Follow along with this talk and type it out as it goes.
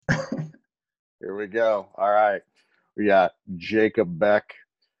Here we go. All right. We got Jacob Beck,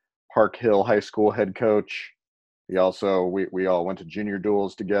 Park Hill High School head coach. We all went to junior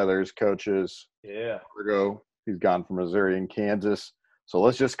duels together as coaches. Yeah. Fargo, he's gone from Missouri and Kansas. So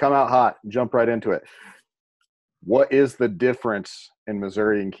let's just come out hot and jump right into it. What is the difference in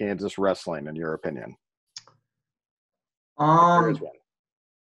Missouri and Kansas wrestling, in your opinion? There is Um, one.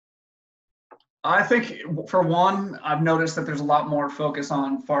 I think for one, I've noticed that there's a lot more focus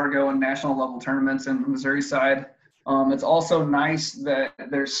on Fargo and national level tournaments in the Missouri side. It's also nice that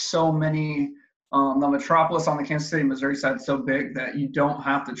there's so many. The metropolis on the Kansas City, Missouri side is so big that you don't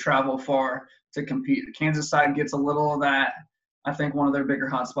have to travel far to compete. The Kansas side gets a little of that. I think one of their bigger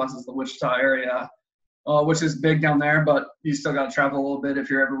hotspots is the Wichita area, which is big down there, but you still got to travel a little bit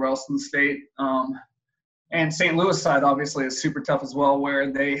if you're everywhere else in the state. And St. Louis side obviously is super tough as well, where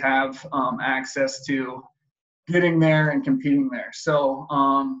they have access to getting there and competing there. So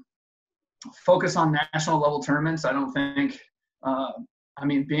focus on national level tournaments. I don't think,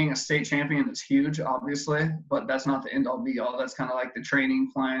 being a state champion is huge, obviously, but that's not the end all be all. That's kind of like the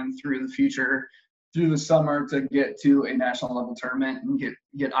training plan through the future, through the summer to get to a national level tournament and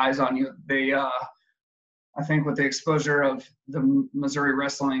get eyes on you. I think with the exposure of the Missouri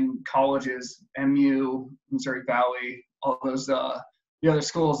wrestling colleges, MU, Missouri Valley, all those the other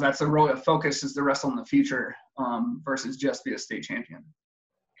schools, that's the real focus is to wrestle in the future versus just be a state champion.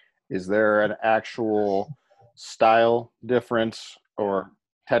 Is there an actual style difference or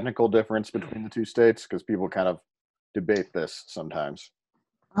technical difference between the two states? Because people kind of debate this sometimes.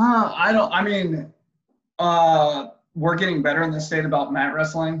 We're getting better in the state about mat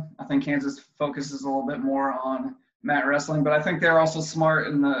wrestling. I think Kansas focuses a little bit more on mat wrestling, but I think they're also smart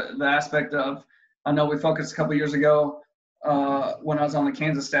in the aspect of, I know we focused a couple years ago when I was on the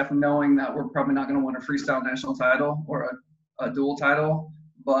Kansas staff, knowing that we're probably not going to win a freestyle national title or a dual title,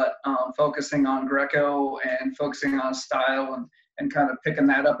 but focusing on Greco and focusing on style and kind of picking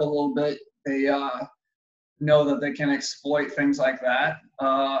that up a little bit. They know that they can exploit things like that.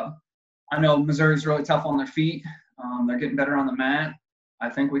 I know Missouri's really tough on their feet. They're getting better on the mat. I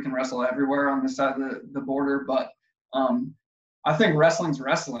think we can wrestle everywhere on this side of the border, but I think wrestling's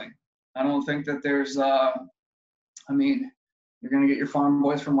wrestling. I don't think that there's, you're going to get your farm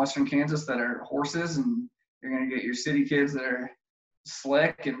boys from Western Kansas that are horses, and you're going to get your city kids that are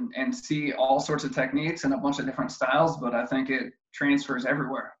slick and see all sorts of techniques and a bunch of different styles, but I think it transfers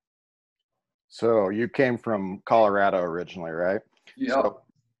everywhere. So you came from Colorado originally, right? Yeah. So,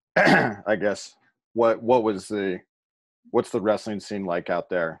 I guess what's the wrestling scene like out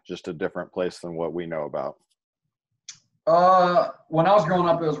there? Just a different place than what we know about. When I was growing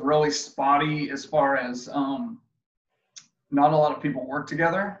up, it was really spotty as far as not a lot of people work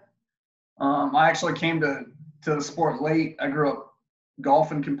together. I actually came to the sport late. I grew up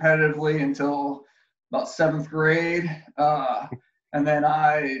golfing competitively until about 7th grade. And then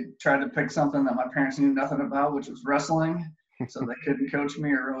I tried to pick something that my parents knew nothing about, which was wrestling. So they couldn't coach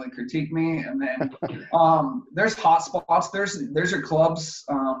me or really critique me. And then there's hot spots. There's your clubs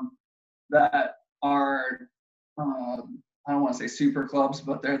that are, I don't want to say super clubs,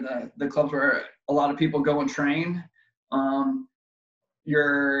 but they're the clubs where a lot of people go and train.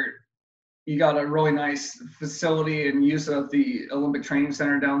 You got a really nice facility and use of the Olympic Training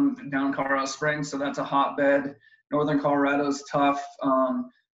Center down in Colorado Springs. So that's a hotbed. Northern Colorado is tough.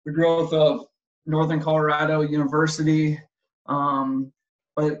 The growth of Northern Colorado University.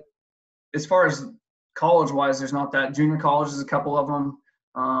 But as far as college-wise, there's not that. Junior colleges, a couple of them.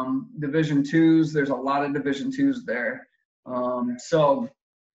 Division twos, there's a lot of Division twos there. So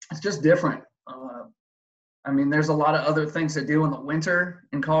it's just different. There's a lot of other things to do in the winter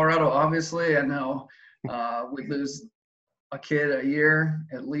in Colorado, obviously. I know we lose a kid a year,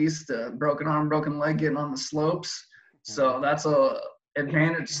 at least, broken arm, broken leg, getting on the slopes. So that's a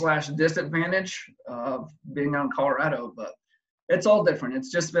advantage/disadvantage of being out in Colorado. But it's all different.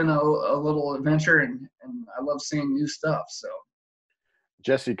 It's just been a little adventure, and I love seeing new stuff. So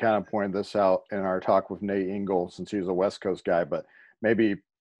Jesse kind of pointed this out in our talk with Nate Engel, since he was a West Coast guy, but maybe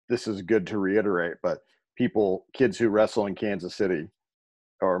this is good to reiterate, but kids who wrestle in Kansas City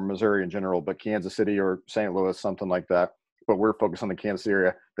or Missouri in general, but Kansas City or St. Louis, something like that, but we're focused on the Kansas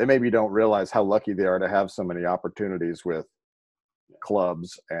area, they maybe don't realize how lucky they are to have so many opportunities with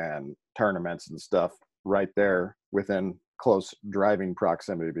clubs and tournaments and stuff right there within close driving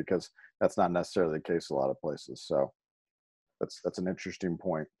proximity, because that's not necessarily the case a lot of places. So that's an interesting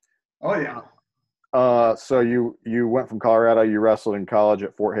point. Oh yeah. So you went from Colorado, you wrestled in college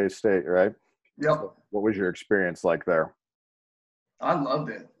at Fort Hays State, right? Yep. So what was your experience like there? I loved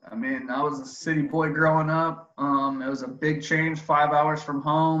it. I was a city boy growing up. It was a big change, 5 hours from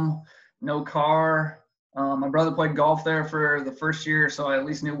home. no car. My brother played golf there for the first year, so I at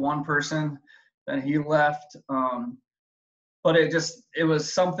least knew one person. Then he left. But it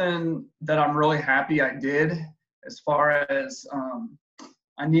was something that I'm really happy I did, as far as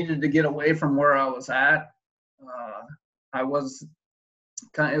I needed to get away from where I was at. I was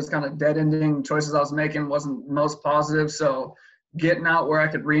it was kind of dead ending. Choices I was making wasn't most positive. So getting out where I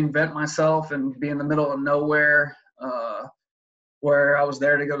could reinvent myself and be in the middle of nowhere, where I was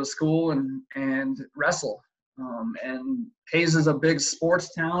there to go to school and wrestle. And Hayes is a big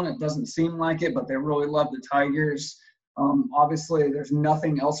sports town. It doesn't seem like it, but they really love the Tigers. Obviously, there's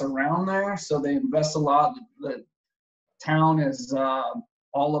nothing else around there, so they invest a lot. The town is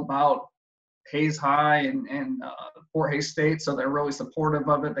all about Hayes High and Fort Hays State, so they're really supportive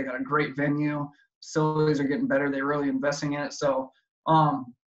of it. They got a great venue. Facilities are getting better. They're really investing in it. So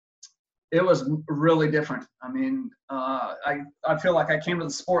it was really different. I mean, I feel like I came to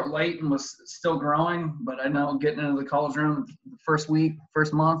the sport late and was still growing, but I know getting into the college room the first week,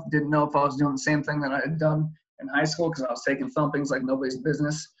 first month, didn't know if I was doing the same thing that I had done in high school because I was taking thumpings like nobody's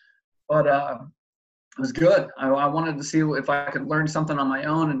business. But it was good. I wanted to see if I could learn something on my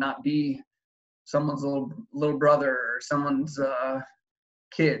own and not be someone's little brother or someone's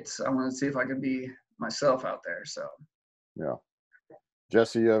kids. I wanted to see if I could be myself out there. So yeah.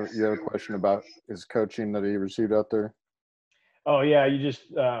 Jesse, you have a question about his coaching that he received out there? Oh yeah, you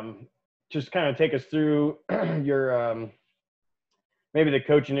just kind of take us through your maybe the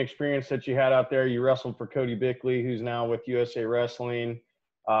coaching experience that you had out there. You wrestled for Cody Bickley, who's now with USA Wrestling,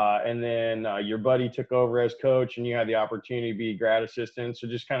 and then your buddy took over as coach, and you had the opportunity to be grad assistant. So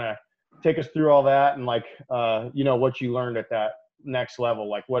just kind of take us through all that and what you learned at that next level.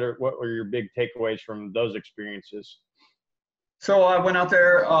 Like what were your big takeaways from those experiences? So I went out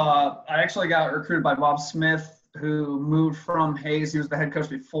there. I actually got recruited by Bob Smith, who moved from Hayes. He was the head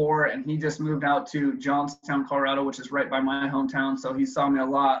coach before, and he just moved out to Johnstown, Colorado, which is right by my hometown. So he saw me a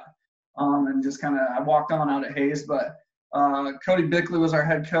lot, and just kind of I walked on out at Hayes. But Cody Bickley was our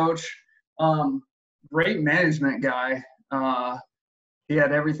head coach. Great management guy. He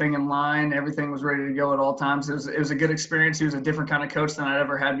had everything in line. Everything was ready to go at all times. It was a good experience. He was a different kind of coach than I'd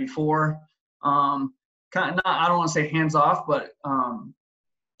ever had before. Kind of I don't want to say hands off, but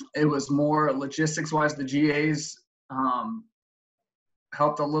it was more logistics wise. The GAs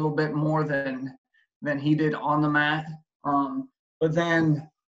helped a little bit more than he did on the mat. But then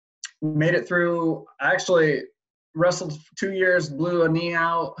made it through. I actually wrestled 2 years, blew a knee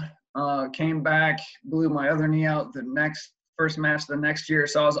out, came back, blew my other knee out first match the next year.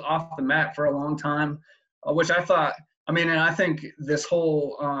 So I was off the mat for a long time, which I thought, and I think this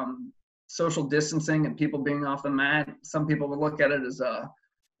whole social distancing and people being off the mat, some people would look at it as a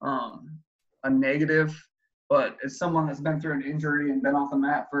negative, but as someone that's been through an injury and been off the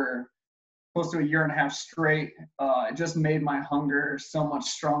mat for close to a year and a half straight, it just made my hunger so much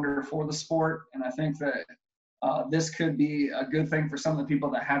stronger for the sport. And I think that this could be a good thing for some of the people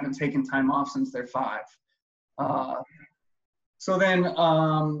that haven't taken time off since they're 5. So then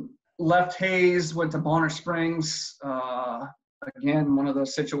left Hayes, went to Bonner Springs. Again, one of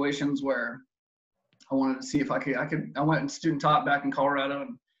those situations where I wanted to see if I could. I went and student taught back in Colorado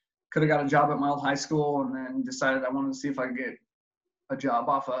and could have got a job at my old high school, and then decided I wanted to see if I could get a job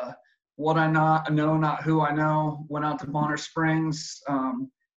off of what I know, not who I know. Went out to Bonner Springs,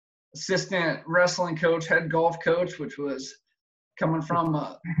 assistant wrestling coach, head golf coach, which was coming from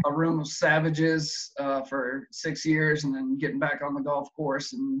a room of savages for 6 years and then getting back on the golf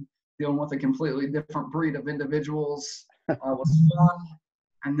course and dealing with a completely different breed of individuals was fun.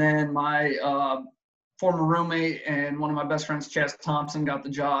 And then my former roommate and one of my best friends, Chaz Thompson, got the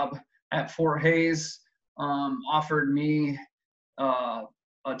job at Fort Hays, offered me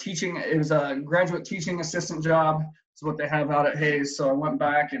it was a graduate teaching assistant job. It's what they have out at Hayes. So I went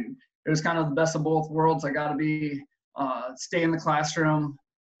back, and it was kind of the best of both worlds. I got to be stay in the classroom,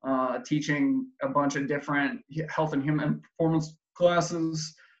 teaching a bunch of different health and human performance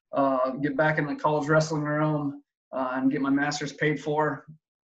classes, get back in the college wrestling room, and get my master's paid for.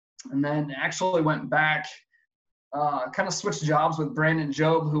 And then actually went back, kind of switched jobs with Brandon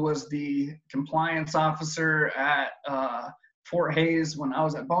Job, who was the compliance officer at Fort Hays when I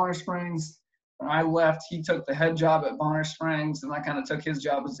was at Bonner Springs. When I left, he took the head job at Bonner Springs, and I kind of took his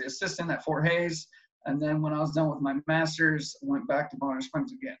job as the assistant at Fort Hays. And then when I was done with my master's, I went back to Bonner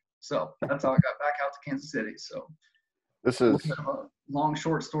Springs again. So that's how I got back out to Kansas City. So this is a long,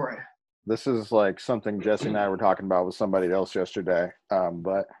 short story. This is like something Jesse and I were talking about with somebody else yesterday.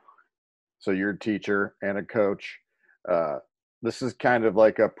 But so you're a teacher and a coach. This is kind of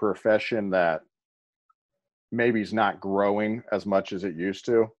like a profession that maybe is not growing as much as it used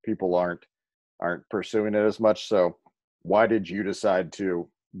to. People aren't pursuing it as much. So why did you decide to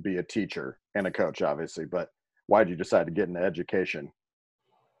be a teacher and a coach, obviously, but why did you decide to get into education?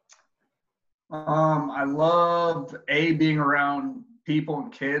 I love being around people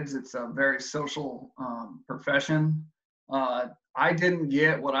and kids. It's a very social profession. I didn't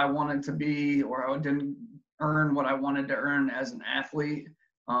get what I wanted to be, or I didn't earn what I wanted to earn as an athlete.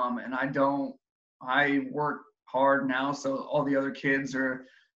 And I work hard now, so all the other kids or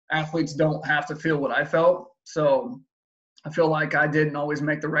athletes don't have to feel what I felt. So I feel like I didn't always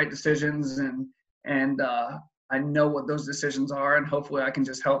make the right decisions, and I know what those decisions are, and hopefully I can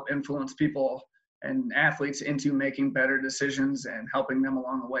just help influence people and athletes into making better decisions and helping them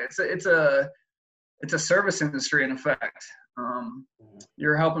along the way. It's a service industry in effect.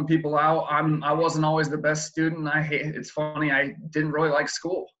 You're helping people out. I wasn't always the best student. It's funny, I didn't really like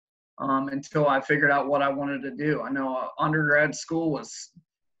school until I figured out what I wanted to do. I know undergrad school was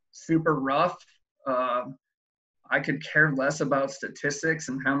super rough. I could care less about statistics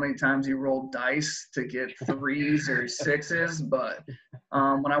and how many times you rolled dice to get 3s or 6s. But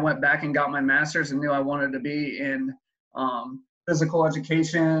when I went back and got my master's and knew I wanted to be in physical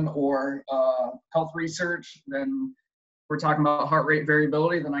education or health research, then we're talking about heart rate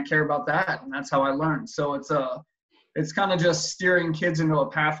variability, then I care about that. And that's how I learned. So it's kind of just steering kids into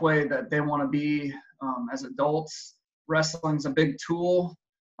a pathway that they want to be as adults. Wrestling's a big tool,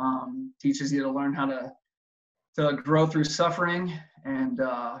 teaches you to learn how to grow through suffering, and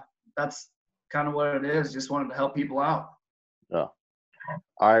that's kind of what it is. Just wanted to help people out. Yeah.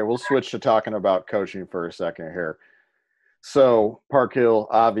 All right, we'll switch to talking about coaching for a second here. So Park Hill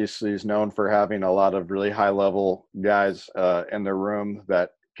obviously is known for having a lot of really high level guys in the room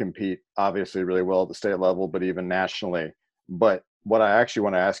that compete obviously really well at the state level, but even nationally. But what I actually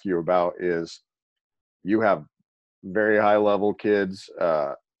want to ask you about is you have very high level kids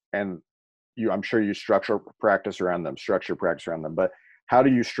and I'm sure you structure practice around them, but how do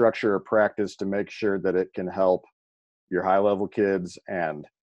you structure a practice to make sure that it can help your high level kids? And,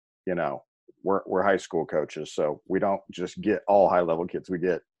 we're high school coaches, so we don't just get all high level kids. We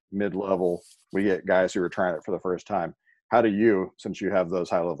get mid-level, we get guys who are trying it for the first time. How do you, since you have those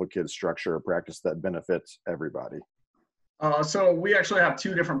high level kids, structure a practice that benefits everybody? So we actually have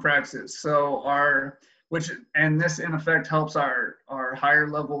 2 different practices. So this in effect helps our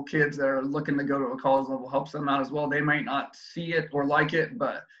higher level kids that are looking to go to a college level, helps them out as well. They might not see it or like it,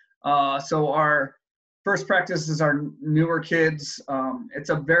 but so our first practice is our newer kids.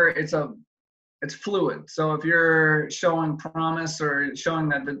 It's fluid. So if you're showing promise or showing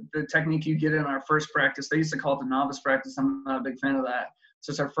that the technique you get in our first practice, they used to call it the novice practice. I'm not a big fan of that. So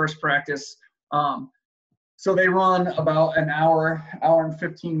it's our first practice. So they run about an hour and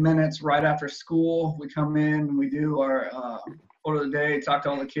 15 minutes right after school. We come in, we do our photo of the day, talk to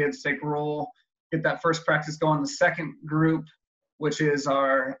all the kids, take a roll, get that first practice going. The second group, which is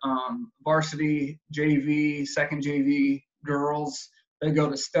our varsity JV, second JV girls, they go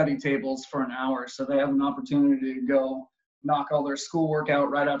to study tables for an hour. So they have an opportunity to go knock all their schoolwork out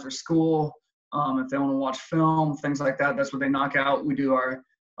right after school. If they want to watch film, things like that, that's what they knock out. We do our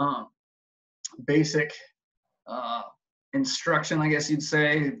basic instruction, I guess you'd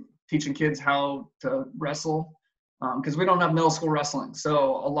say, teaching kids how to wrestle, because we don't have middle school wrestling.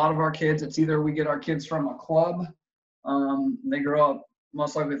 So a lot of our kids, it's either we get our kids from a club, they grow up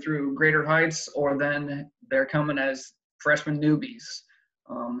most likely through Greater Heights, or then they're coming as freshman newbies.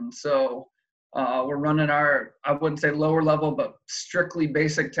 So we're running I wouldn't say lower level, but strictly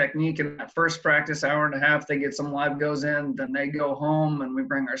basic technique. In that first practice, hour and a half, they get some live goes in, then they go home and we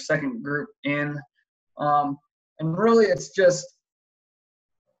bring our second group in. And really, it's just,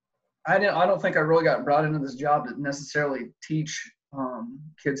 I don't think I really got brought into this job to necessarily teach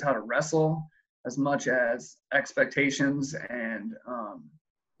kids how to wrestle as much as expectations and a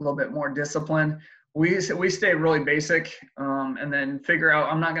little bit more discipline. We stay really basic and then figure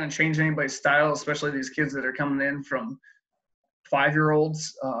out, I'm not going to change anybody's style, especially these kids that are coming in from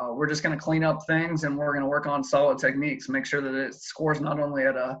 5-year-olds. We're just going to clean up things, and we're going to work on solid techniques, make sure that it scores not only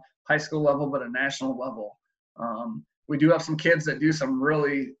at a high school level, but a national level. We do have some kids that do some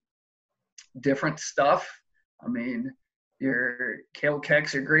really different stuff. I mean, your Kale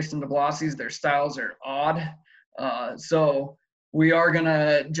Kecks, your Grayson DeBlasis, their styles are odd. So we are going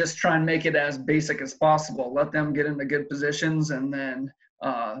to just try and make it as basic as possible. Let them get into good positions, and then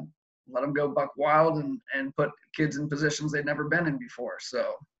let them go buck wild and put kids in positions they've never been in before.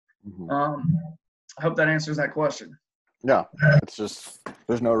 So I hope that answers that question. Yeah, it's just,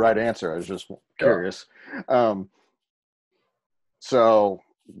 there's no right answer. I was just curious. So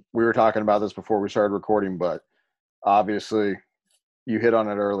we were talking about this before we started recording, but obviously you hit on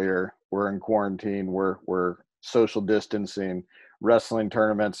it earlier. We're in quarantine. We're social distancing. Wrestling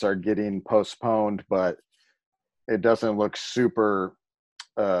tournaments are getting postponed, but it doesn't look super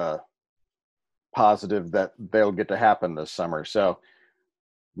positive that they'll get to happen this summer. So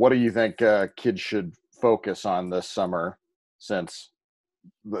what do you think kids should focus on this summer, since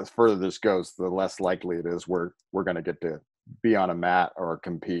the further this goes, the less likely it is we're going to get to be on a mat or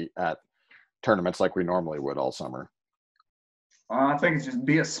compete at tournaments like we normally would all summer? I think it's just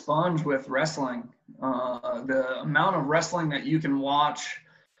be a sponge with wrestling. The amount of wrestling that you can watch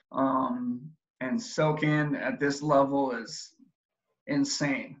and soak in at this level is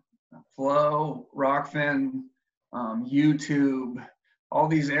insane. Flow, Rockfin, YouTube, all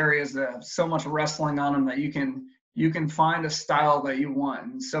these areas that have so much wrestling on them that you can find a style that you want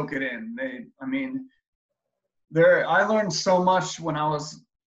and soak it in. I learned so much when I was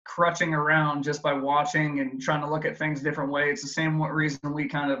crutching around just by watching and trying to look at things different ways. It's the same reason we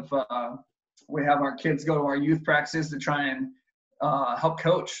kind of we have our kids go to our youth practices to try and help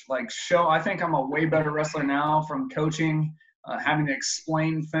coach. I think I'm a way better wrestler now from coaching, having to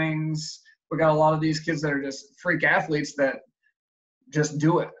explain things. We got a lot of these kids that are just freak athletes that just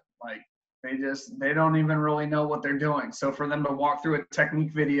do it. They don't even really know what they're doing. So for them to walk through a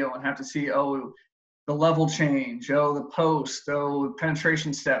technique video and have to see, the level change, the post, the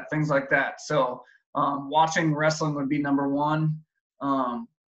penetration step, things like that. So watching wrestling would be number one.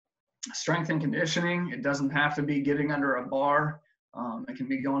 Strength and conditioning, it doesn't have to be getting under a bar. It can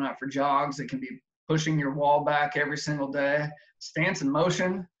be going out for jogs. It can be pushing your wall back every single day. Stance and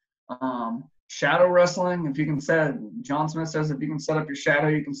motion. Shadow wrestling, if you can John Smith says if you can set up your shadow,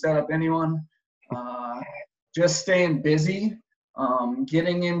 you can set up anyone. Just staying busy.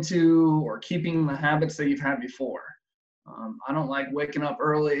 Getting into or keeping the habits that you've had before. I don't like waking up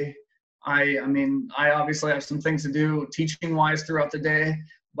early. I obviously have some things to do teaching wise throughout the day,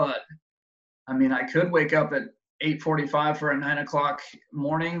 but I could wake up at 8:45 for a 9 o'clock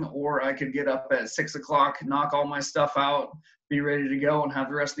morning, or I could get up at 6 o'clock, knock all my stuff out, be ready to go, and have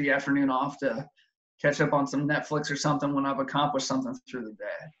the rest of the afternoon off to catch up on some Netflix or something when I've accomplished something through the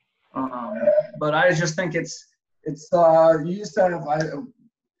day. But I just think we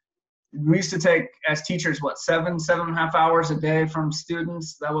used to take as teachers, 7.5 hours a day from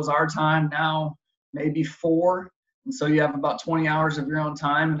students. That was our time. Now maybe 4. And so you have about 20 hours of your own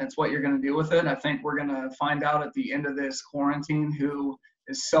time, and it's what you're going to do with it. I think we're going to find out at the end of this quarantine who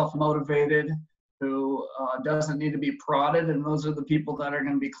is self-motivated, who doesn't need to be prodded. And those are the people that are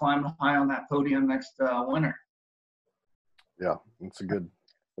going to be climbing high on that podium next winter. Yeah, that's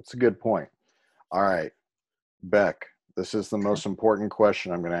a good point. All right. Beck, this is the most important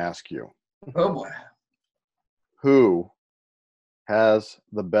question I'm going to ask you. Oh boy. Who has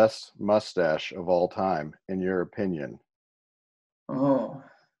the best mustache of all time, in your opinion? Oh,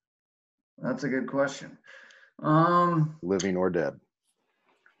 that's a good question. Living or dead?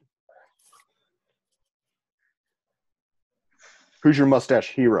 Who's your mustache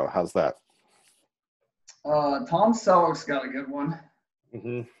hero? How's that? Tom Selleck's got a good one.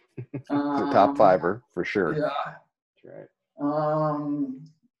 Mm-hmm. The top fiver for sure. Yeah. That's right.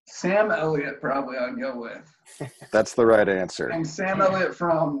 Sam Elliott probably I'd go with. That's the right answer. And Sam Elliott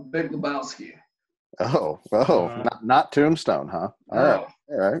from Big Lebowski. Not Tombstone, huh? All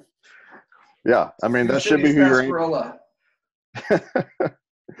right. Yeah, that should be who you're.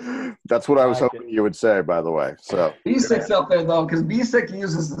 That's what I was hoping you would say, by the way. So B6 up there though, because B6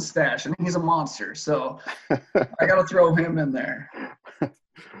 uses the stash, and he's a monster. So I got to throw him in there.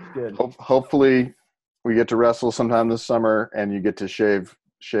 Good. Hopefully, we get to wrestle sometime this summer, and you get to shave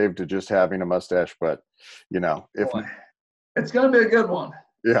to just having a mustache. But it's going to be a good one.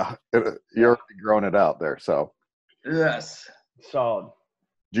 Yeah, you're already growing it out there. So yes, solid.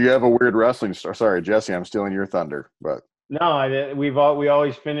 Do you have a weird wrestling story? Sorry, Jesse, I'm stealing your thunder, but no, we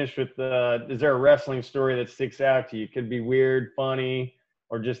always finish with is there a wrestling story that sticks out to you? It could be weird, funny,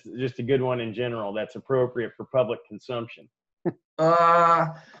 or just a good one in general that's appropriate for public consumption.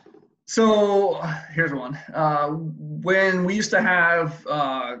 So here's one. When we used to have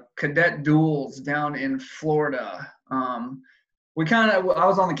cadet duels down in Florida, I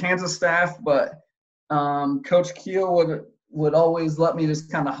was on the Kansas staff, but Coach Keel would always let me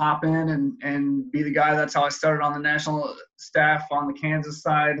just kind of hop in and be the guy. That's how I started on the national staff on the Kansas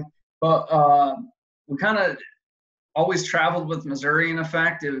side. But we kind of always traveled with Missouri, in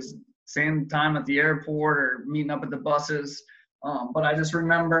effect. It was same time at the airport or meeting up at the buses. But I just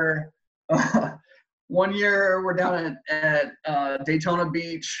remember one year we're down at Daytona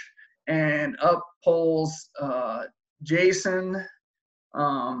Beach, and up pulls Jason,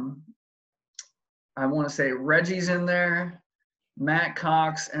 I want to say Reggie's in there, Matt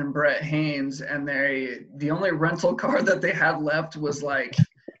Cox and Brett Haynes, and the only rental car that they had left was like,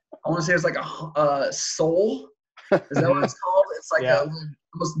 I want to say it's like a Soul. Is that what it's called? It's like a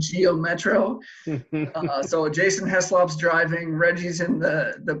almost Geo Metro. So Jason Heslop's driving, Reggie's in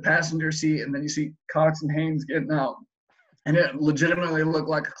the passenger seat, and then you see Cox and Haynes getting out, and it legitimately looked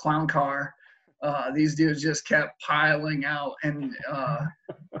like a clown car. These dudes just kept piling out, and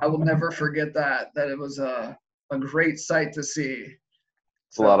I will never forget that it was a great sight to see.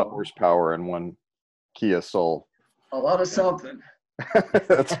 It's a lot of horsepower in one Kia Soul. A lot of something.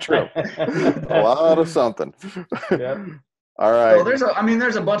 That's true. A lot of something. Yep. All right. So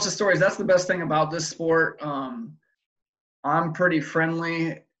there's a bunch of stories. That's the best thing about this sport. I'm pretty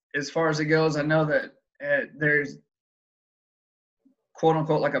friendly as far as it goes. I know that there's quote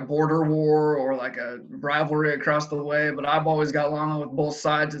unquote like a border war or like a rivalry across the way, but I've always got along with both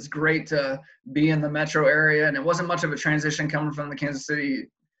sides. It's great to be in the metro area, and it wasn't much of a transition coming from the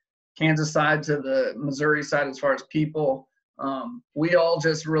Kansas side to the Missouri side as far as people. We all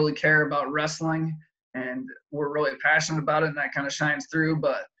just really care about wrestling, and we're really passionate about it, and that kind of shines through.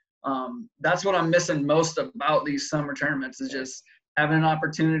 But that's what I'm missing most about these summer tournaments is just having an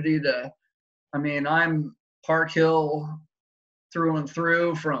opportunity to – I'm Park Hill through and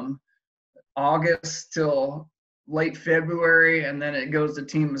through from August till late February, and then it goes to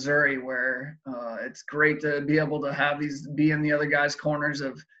Team Missouri where it's great to be able to be in the other guys' corners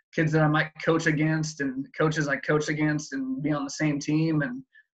of kids that I might coach against and coaches I coach against and be on the same team. And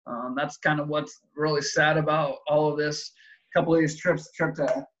that's kind of what's really sad about all of this. A couple of these trip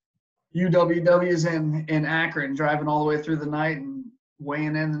to UWW's in Akron, driving all the way through the night and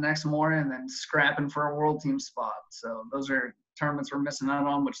weighing in the next morning and then scrapping for a world team spot. So those are tournaments we're missing out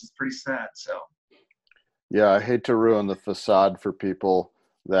on, which is pretty sad. So yeah, I hate to ruin the facade for people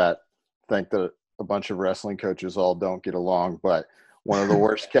that think that a bunch of wrestling coaches all don't get along, but one of the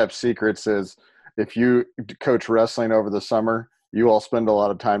worst kept secrets is if you coach wrestling over the summer, you all spend a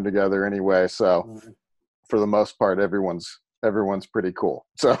lot of time together anyway. So for the most part, everyone's pretty cool.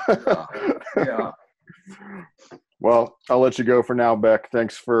 So yeah. Well, I'll let you go for now, Beck.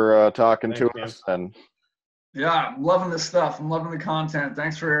 Thanks for talking to us. And yeah, I'm loving this stuff. I'm loving the content.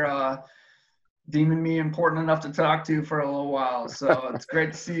 Thanks for deeming me important enough to talk to for a little while. So it's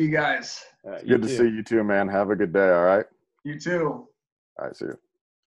great to see you guys. Good to see you too, man. Have a good day. All right. You too. All right. See you.